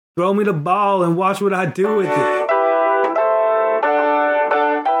Throw me the ball and watch what I do with it.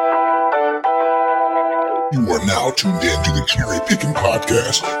 You are now tuned in to the CherryPickin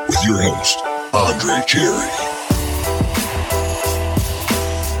podcast with your host, Andre Cherry.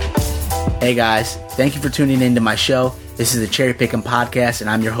 Hey guys, thank you for tuning in to my show. This is the CherryPickin podcast, and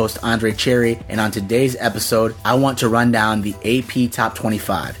I'm your host, Andre Cherry. And on today's episode, I want to run down the AP Top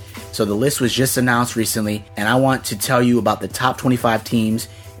 25. So the list was just announced recently, and I want to tell you about the top 25 teams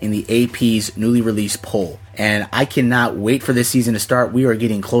in the AP's newly released poll. And I cannot wait for this season to start. We are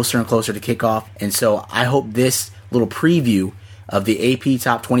getting closer and closer to kickoff. And so I hope this little preview of the AP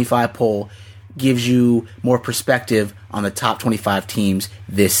Top 25 poll gives you more perspective on the top 25 teams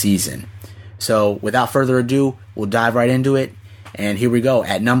this season. So without further ado, we'll dive right into it. And here we go.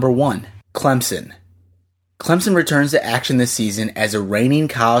 At number 1, Clemson. Clemson returns to action this season as the reigning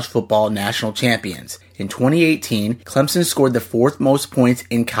college football national champions. In 2018, Clemson scored the fourth most points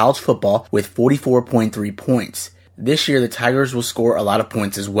in college football with 44.3 points. This year, the Tigers will score a lot of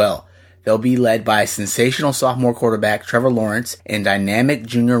points as well. They'll be led by sensational sophomore quarterback Trevor Lawrence and dynamic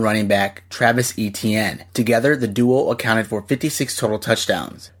junior running back Travis Etienne. Together, the duo accounted for 56 total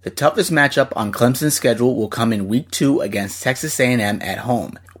touchdowns. The toughest matchup on Clemson's schedule will come in Week 2 against Texas A&M at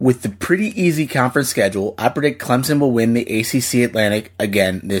home. With the pretty easy conference schedule, I predict Clemson will win the ACC Atlantic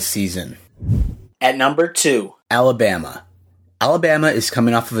again this season. At number 2, Alabama. Alabama is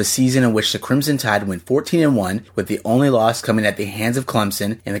coming off of a season in which the Crimson Tide went 14-1, with the only loss coming at the hands of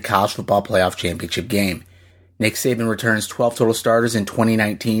Clemson in the college football playoff championship game. Nick Saban returns 12 total starters in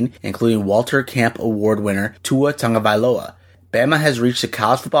 2019, including Walter Camp Award winner Tua Tagovailoa. Bama has reached the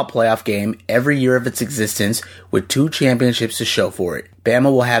college football playoff game every year of its existence with 2 championships to show for it.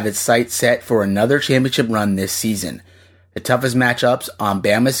 Bama will have its sights set for another championship run this season. The toughest matchups on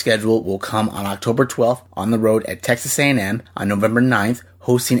Bama's schedule will come on October 12th on the road at Texas A&M, on November 9th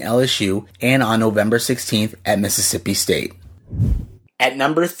hosting LSU, and on November 16th at Mississippi State. At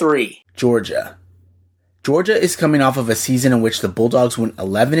number 3, Georgia. Georgia is coming off of a season in which the Bulldogs went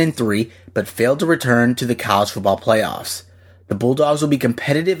 11-3 but failed to return to the college football playoffs. The Bulldogs will be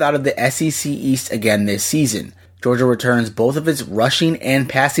competitive out of the SEC East again this season. Georgia returns both of its rushing and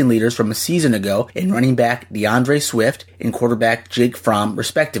passing leaders from a season ago in running back DeAndre Swift and quarterback Jake Fromm,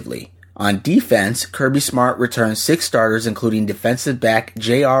 respectively. On defense, Kirby Smart returns 6 starters, including defensive back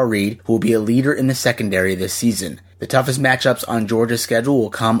J.R. Reed, who will be a leader in the secondary this season. The toughest matchups on Georgia's schedule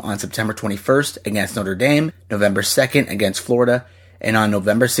will come on September 21st against Notre Dame, November 2nd against Florida, and on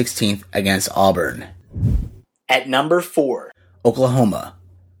November 16th against Auburn. At number 4, Oklahoma.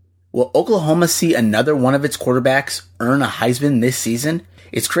 Will Oklahoma see another one of its quarterbacks earn a Heisman this season?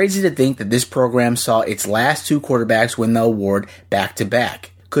 It's crazy to think that this program saw its last 2 quarterbacks win the award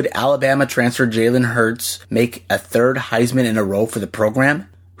back-to-back. Could Alabama transfer Jalen Hurts make a 3rd Heisman in a row for the program?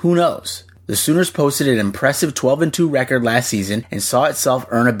 Who knows? The Sooners posted an impressive 12-2 record last season and saw itself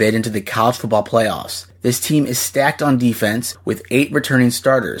earn a bid into the college football playoffs. This team is stacked on defense with 8 returning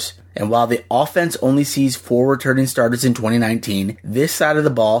starters. And while the offense only sees 4 returning starters in 2019, this side of the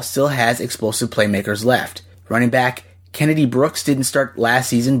ball still has explosive playmakers left. Running back Kennedy Brooks didn't start last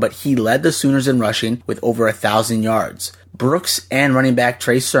season, but he led the Sooners in rushing with over 1,000 yards. Brooks and running back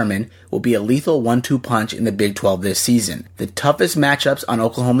Trey Sermon will be a lethal 1-2 punch in the Big 12 this season. The toughest matchups on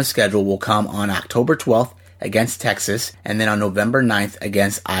Oklahoma's schedule will come on October 12th against Texas, and then on November 9th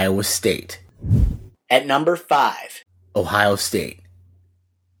against Iowa State. At number 5, Ohio State.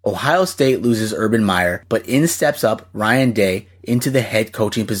 Ohio State loses Urban Meyer, but in steps up Ryan Day into the head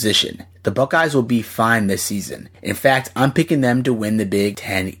coaching position. The Buckeyes will be fine this season. In fact, I'm picking them to win the Big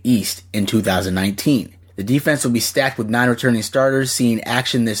Ten East in 2019. The defense will be stacked with 9 returning starters seeing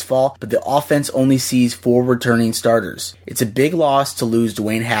action this fall, but the offense only sees 4 returning starters. It's a big loss to lose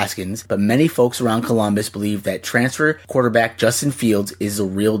Dwayne Haskins, but many folks around Columbus believe that transfer quarterback Justin Fields is the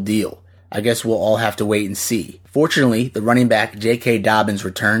real deal. I guess we'll all have to wait and see. Fortunately, the running back J.K. Dobbins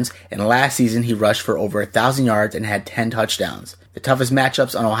returns, and last season he rushed for over 1,000 yards and had 10 touchdowns. The toughest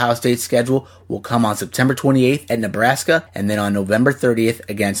matchups on Ohio State's schedule will come on September 28th at Nebraska, and then on November 30th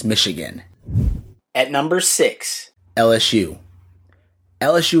against Michigan. At number 6, LSU.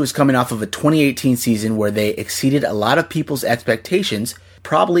 LSU is coming off of a 2018 season where they exceeded a lot of people's expectations,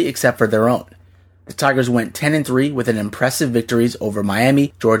 probably except for their own. The Tigers went 10-3 with an impressive victories over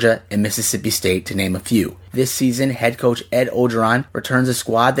Miami, Georgia, and Mississippi State, to name a few. This season, head coach Ed Orgeron returns a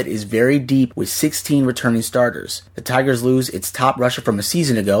squad that is very deep with 16 returning starters. The Tigers lose its top rusher from a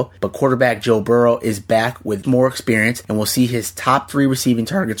season ago, but quarterback Joe Burrow is back with more experience and will see his top 3 receiving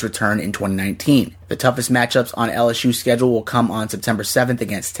targets return in 2019. The toughest matchups on LSU's schedule will come on September 7th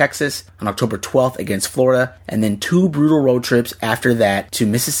against Texas, on October 12th against Florida, and then 2 brutal road trips after that to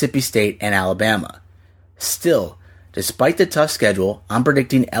Mississippi State and Alabama. Still, despite the tough schedule, I'm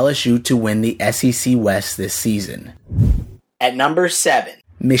predicting LSU to win the SEC West this season. At number 7,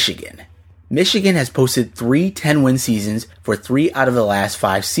 Michigan. Michigan has posted 3 10-win seasons for 3 out of the last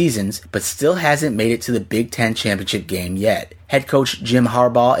 5 seasons, but still hasn't made it to the Big Ten championship game yet. Head coach Jim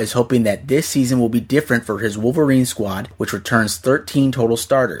Harbaugh is hoping that this season will be different for his Wolverine squad, which returns 13 total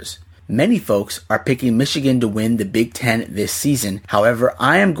starters. Many folks are picking Michigan to win the Big Ten this season. However,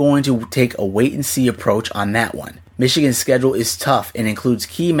 I am going to take a wait-and-see approach on that one. Michigan's schedule is tough and includes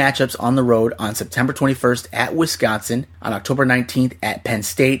key matchups on the road on September 21st at Wisconsin, on October 19th at Penn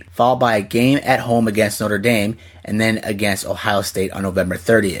State, followed by a game at home against Notre Dame, and then against Ohio State on November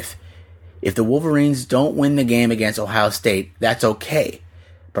 30th. If the Wolverines don't win the game against Ohio State, that's okay.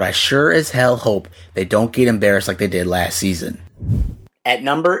 But I sure as hell hope they don't get embarrassed like they did last season. At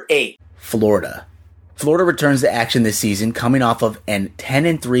number 8, Florida. Florida returns to action this season, coming off of an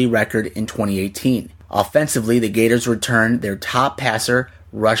 10-3 record in 2018. Offensively, the Gators return their top passer,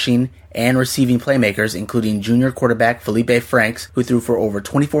 rushing, and receiving playmakers, including junior quarterback Felipe Franks, who threw for over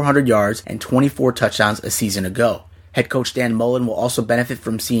 2,400 yards and 24 touchdowns a season ago. Head coach Dan Mullen will also benefit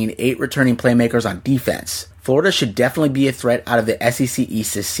from seeing 8 returning playmakers on defense. Florida should definitely be a threat out of the SEC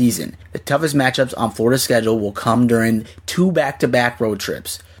East this season. The toughest matchups on Florida's schedule will come during 2 back-to-back road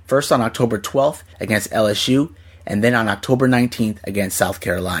trips. First on October 12th against LSU, and then on October 19th against South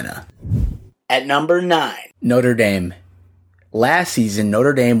Carolina. At number 9, Notre Dame. Last season,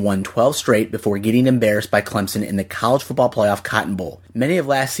 Notre Dame won 12 straight before getting embarrassed by Clemson in the College Football Playoff Cotton Bowl. Many of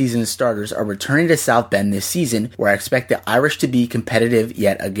last season's starters are returning to South Bend this season, where I expect the Irish to be competitive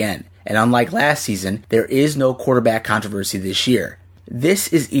yet again. And unlike last season, there is no quarterback controversy this year. This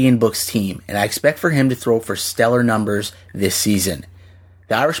is Ian Book's team, and I expect for him to throw for stellar numbers this season.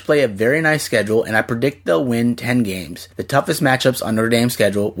 The Irish play a very nice schedule, and I predict they'll win 10 games. The toughest matchups on Notre Dame's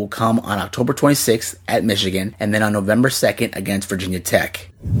schedule will come on October 26th at Michigan, and then on November 2nd against Virginia Tech.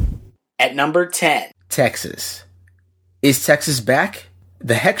 At number 10, Texas. Is Texas back?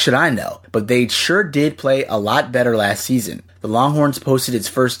 The heck should I know, but they sure did play a lot better last season. The Longhorns posted its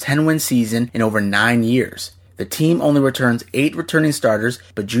first 10-win season in over 9 years. The team only returns 8 returning starters,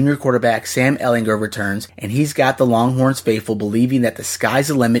 but junior quarterback Sam Ehlinger returns, and he's got the Longhorns faithful believing that the sky's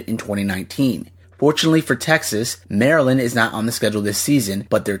the limit in 2019. Fortunately for Texas, Maryland is not on the schedule this season,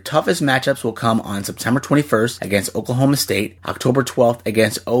 but their toughest matchups will come on September 21st against Oklahoma State, October 12th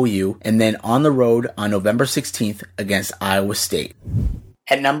against OU, and then on the road on November 16th against Iowa State.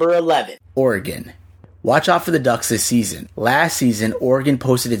 At number 11, Oregon. Watch out for the Ducks this season. Last season, Oregon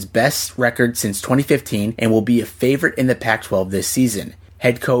posted its best record since 2015 and will be a favorite in the Pac-12 this season.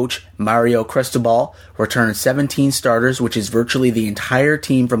 Head coach Mario Cristobal returned 17 starters, which is virtually the entire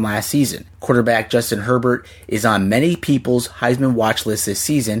team from last season. Quarterback Justin Herbert is on many people's Heisman watch list this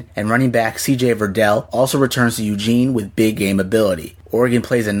season, and running back CJ Verdell also returns to Eugene with big game ability. Oregon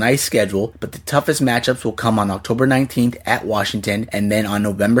plays a nice schedule, but the toughest matchups will come on October 19th at Washington and then on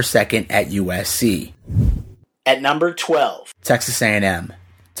November 2nd at USC. At number 12, Texas A&M.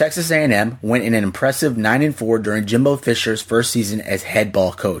 Texas A&M went in an impressive 9-4 during Jimbo Fisher's first season as head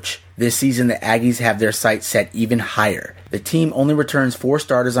ball coach. This season, the Aggies have their sights set even higher. The team only returns 4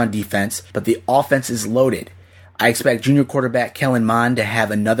 starters on defense, but the offense is loaded. I expect junior quarterback Kellen Mond to have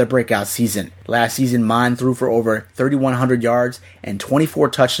another breakout season. Last season, Mond threw for over 3,100 yards and 24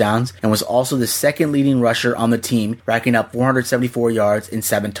 touchdowns and was also the second leading rusher on the team, racking up 474 yards and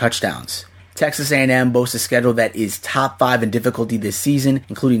 7 touchdowns. Texas A&M boasts a schedule that is top 5 in difficulty this season,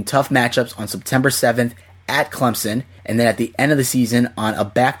 including tough matchups on September 7th at Clemson, and then at the end of the season on a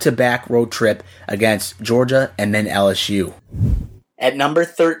back-to-back road trip against Georgia and then LSU. At number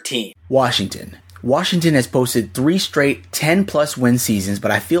 13, Washington. Washington has posted 3 straight 10-plus win seasons,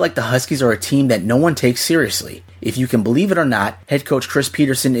 but I feel like the Huskies are a team that no one takes seriously. If you can believe it or not, head coach Chris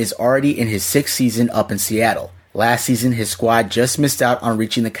Peterson is already in his 6th season up in Seattle. Last season, his squad just missed out on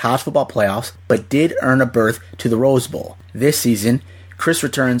reaching the college football playoffs, but did earn a berth to the Rose Bowl. This season, Chris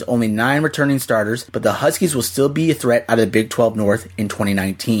returns only 9 returning starters, but the Huskies will still be a threat out of the Big 12 North in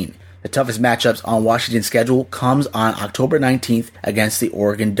 2019. The toughest matchups on Washington's schedule comes on October 19th against the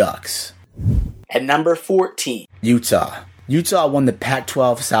Oregon Ducks. At number 14, Utah. Utah won the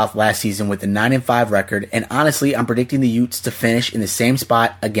Pac-12 South last season with a 9-5 record, and honestly, I'm predicting the Utes to finish in the same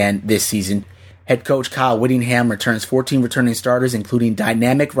spot again this season. Head coach Kyle Whittingham returns 14 returning starters, including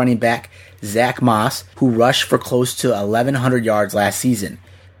dynamic running back Zach Moss, who rushed for close to 1,100 yards last season.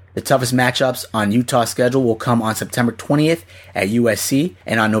 The toughest matchups on Utah's schedule will come on September 20th at USC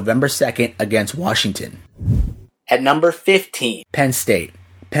and on November 2nd against Washington. At number 15, Penn State.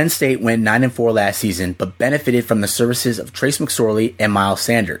 Penn State went 9-4 last season, but benefited from the services of Trace McSorley and Miles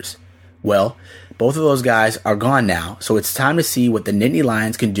Sanders. Well, both of those guys are gone now, so it's time to see what the Nittany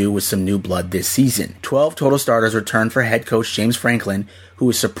Lions can do with some new blood this season. 12 total starters returned for head coach James Franklin, who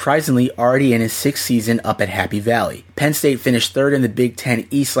is surprisingly already in his 6th season up at Happy Valley. Penn State finished 3rd in the Big Ten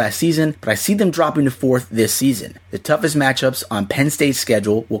East last season, but I see them dropping to 4th this season. The toughest matchups on Penn State's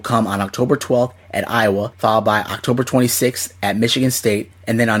schedule will come on October 12th at Iowa, followed by October 26th at Michigan State,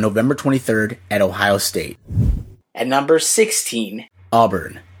 and then on November 23rd at Ohio State. At number 16,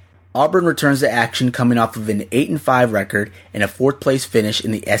 Auburn. Auburn returns to action coming off of an 8-5 record and a 4th place finish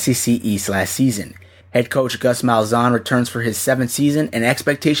in the SEC East last season. Head coach Gus Malzahn returns for his 7th season, and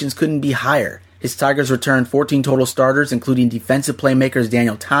expectations couldn't be higher. His Tigers returned 14 total starters, including defensive playmakers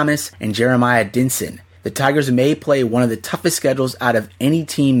Daniel Thomas and Jeremiah Dinson. The Tigers may play one of the toughest schedules out of any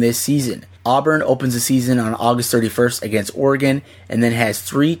team this season. Auburn opens the season on August 31st against Oregon, and then has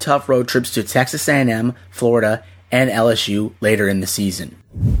 3 tough road trips to Texas A&M, Florida, and LSU later in the season.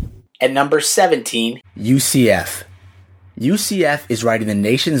 At number 17, UCF. UCF is riding the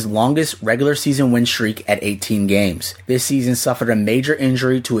nation's longest regular season win streak at 18 games. This season suffered a major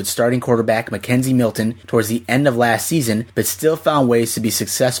injury to its starting quarterback Mackenzie Milton towards the end of last season, but still found ways to be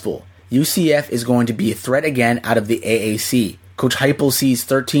successful. UCF is going to be a threat again out of the AAC. Coach Heupel sees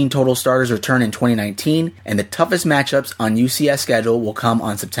 13 total starters return in 2019, and the toughest matchups on UCF's schedule will come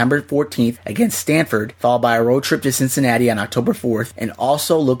on September 14th against Stanford, followed by a road trip to Cincinnati on October 4th, and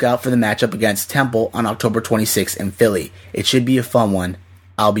also look out for the matchup against Temple on October 26th in Philly. It should be a fun one.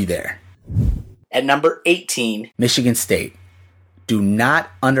 I'll be there. At number 18, Michigan State. Do not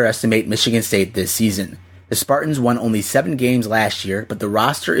underestimate Michigan State this season. The Spartans won only 7 games last year, but the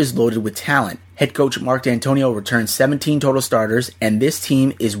roster is loaded with talent. Head coach Mark D'Antonio returned 17 total starters, and this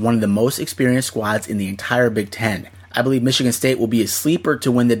team is one of the most experienced squads in the entire Big Ten. I believe Michigan State will be a sleeper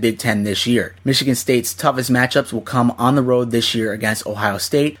to win the Big Ten this year. Michigan State's toughest matchups will come on the road this year against Ohio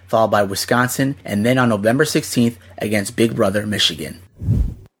State, followed by Wisconsin, and then on November 16th against Big Brother Michigan.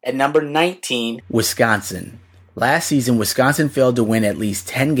 At number 19, Wisconsin. Last season, Wisconsin failed to win at least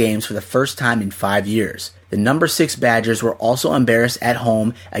 10 games for the first time in 5 years. The number 6 Badgers were also embarrassed at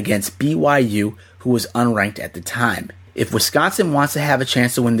home against BYU, who was unranked at the time. If Wisconsin wants to have a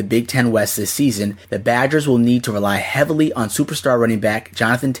chance to win the Big Ten West this season, the Badgers will need to rely heavily on superstar running back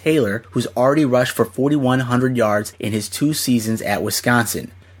Jonathan Taylor, who's already rushed for 4,100 yards in his 2 seasons at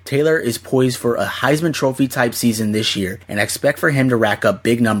Wisconsin. Taylor is poised for a Heisman Trophy type season this year, and I expect for him to rack up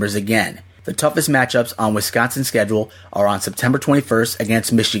big numbers again. The toughest matchups on Wisconsin's schedule are on September 21st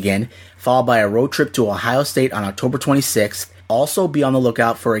against Michigan, followed by a road trip to Ohio State on October 26th. Also be on the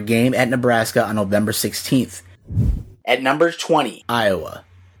lookout for a game at Nebraska on November 16th. At number 20, Iowa.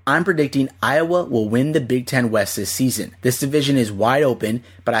 I'm predicting Iowa will win the Big Ten West this season. This division is wide open,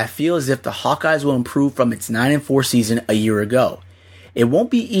 but I feel as if the Hawkeyes will improve from its 9-4 season a year ago. It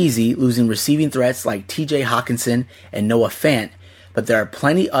won't be easy losing receiving threats like TJ Hawkinson and Noah Fant, but there are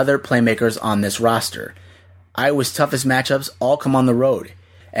plenty other playmakers on this roster. Iowa's toughest matchups all come on the road,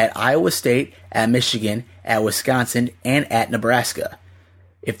 at Iowa State, at Michigan, at Wisconsin, and at Nebraska.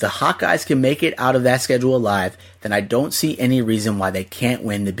 If the Hawkeyes can make it out of that schedule alive, then I don't see any reason why they can't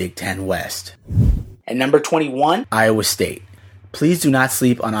win the Big Ten West. At number 21, Iowa State. Please do not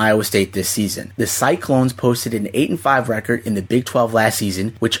sleep on Iowa State this season. The Cyclones posted an 8-5 record in the Big 12 last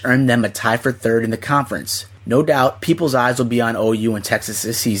season, which earned them a tie for 3rd in the conference. No doubt, people's eyes will be on OU and Texas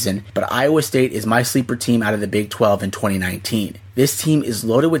this season, but Iowa State is my sleeper team out of the Big 12 in 2019. This team is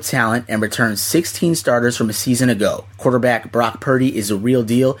loaded with talent and returned 16 starters from a season ago. Quarterback Brock Purdy is a real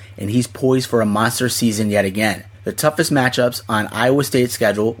deal, and he's poised for a monster season yet again. The toughest matchups on Iowa State's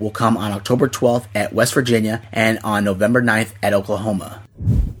schedule will come on October 12th at West Virginia and on November 9th at Oklahoma.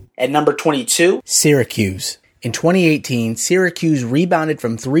 At number 22, Syracuse. In 2018, Syracuse rebounded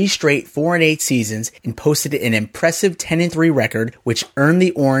from 3 straight 4-8 seasons and posted an impressive 10-3 record, which earned the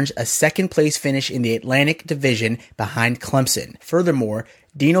Orange a second-place finish in the Atlantic Division behind Clemson. Furthermore,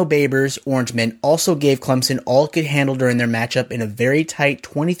 Dino Babers, Orangemen, also gave Clemson all it could handle during their matchup in a very tight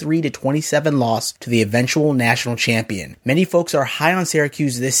 23-27 loss to the eventual national champion. Many folks are high on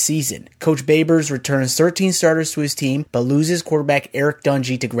Syracuse this season. Coach Babers returns 13 starters to his team, but loses quarterback Eric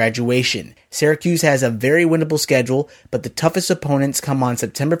Dungy to graduation. Syracuse has a very winnable schedule, but the toughest opponents come on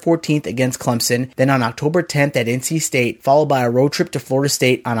September 14th against Clemson, then on October 10th at NC State, followed by a road trip to Florida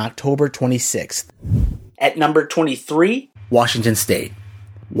State on October 26th. At number 23, Washington State.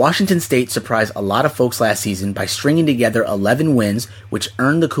 Washington State surprised a lot of folks last season by stringing together 11 wins, which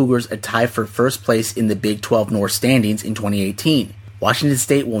earned the Cougars a tie for first place in the Big 12 North standings in 2018. Washington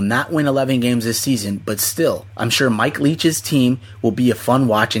State will not win 11 games this season, but still, I'm sure Mike Leach's team will be a fun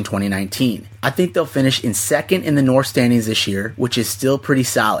watch in 2019. I think they'll finish in second in the North standings this year, which is still pretty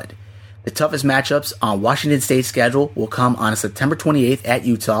solid. The toughest matchups on Washington State's schedule will come on September 28th at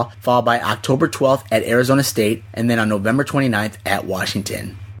Utah, followed by October 12th at Arizona State, and then on November 29th at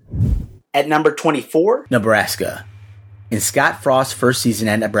Washington. At number 24, Nebraska. In Scott Frost's first season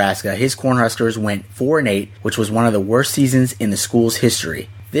at Nebraska, his Cornhuskers went 4-8, which was one of the worst seasons in the school's history.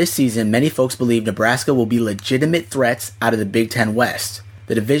 This season, many folks believe Nebraska will be legitimate threats out of the Big Ten West.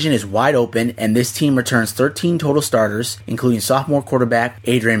 The division is wide open, and this team returns 13 total starters, including sophomore quarterback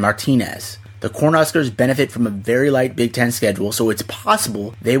Adrian Martinez. The Cornhuskers benefit from a very light Big Ten schedule, so it's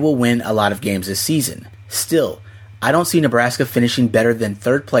possible they will win a lot of games this season. Still, I don't see Nebraska finishing better than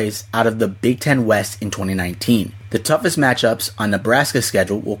third place out of the Big Ten West in 2019. The toughest matchups on Nebraska's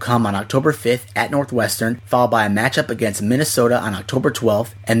schedule will come on October 5th at Northwestern, followed by a matchup against Minnesota on October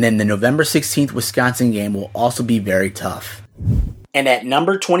 12th, and then the November 16th Wisconsin game will also be very tough. And at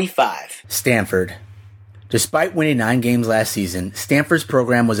number 25, Stanford. Despite winning 9 games last season, Stanford's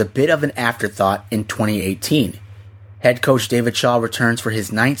program was a bit of an afterthought in 2018. Head coach David Shaw returns for his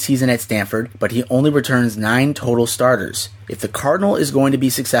 9th season at Stanford, but he only returns 9 total starters. If the Cardinal is going to be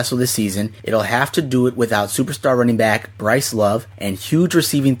successful this season, it'll have to do it without superstar running back Bryce Love and huge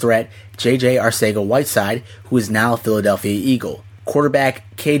receiving threat J.J. Arcega-Whiteside, who is now a Philadelphia Eagle.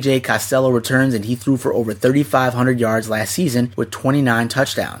 Quarterback KJ Costello returns, and he threw for over 3,500 yards last season with 29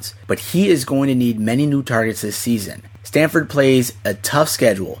 touchdowns. But he is going to need many new targets this season. Stanford plays a tough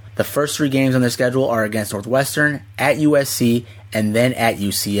schedule. The first 3 games on their schedule are against Northwestern, at USC, and then at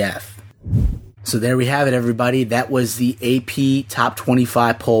UCF. So there we have it, everybody. That was the AP Top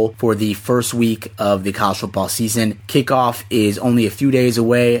 25 poll for the first week of the college football season. Kickoff is only a few days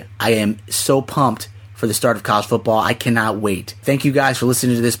away. I am so pumped for the start of college football. I cannot wait. Thank you guys for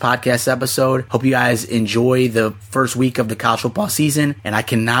listening to this podcast episode. Hope you guys enjoy the first week of the college football season, and I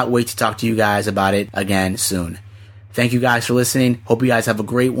cannot wait to talk to you guys about it again soon. Thank you guys for listening. Hope you guys have a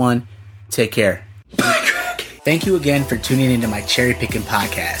great one. Take care. Thank you again for tuning into my Cherry Pickin'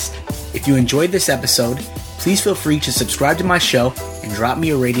 podcast. If you enjoyed this episode, please feel free to subscribe to my show and drop me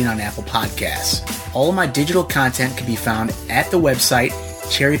a rating on Apple Podcasts. All of my digital content can be found at the website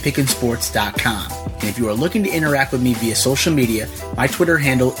CherryPickinSports.com. And if you are looking to interact with me via social media, my Twitter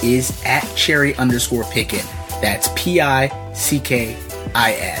handle is @Cherry_Pickin. That's PICKIN.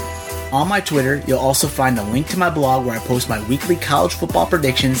 On my Twitter, you'll also find a link to my blog where I post my weekly college football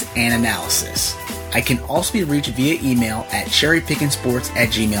predictions and analysis. I can also be reached via email at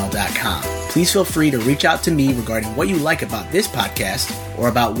cherrypickinsports@gmail.com. Please feel free to reach out to me regarding what you like about this podcast or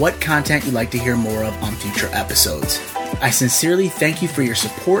about what content you'd like to hear more of on future episodes. I sincerely thank you for your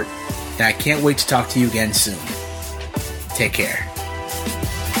support, and I can't wait to talk to you again soon. Take care.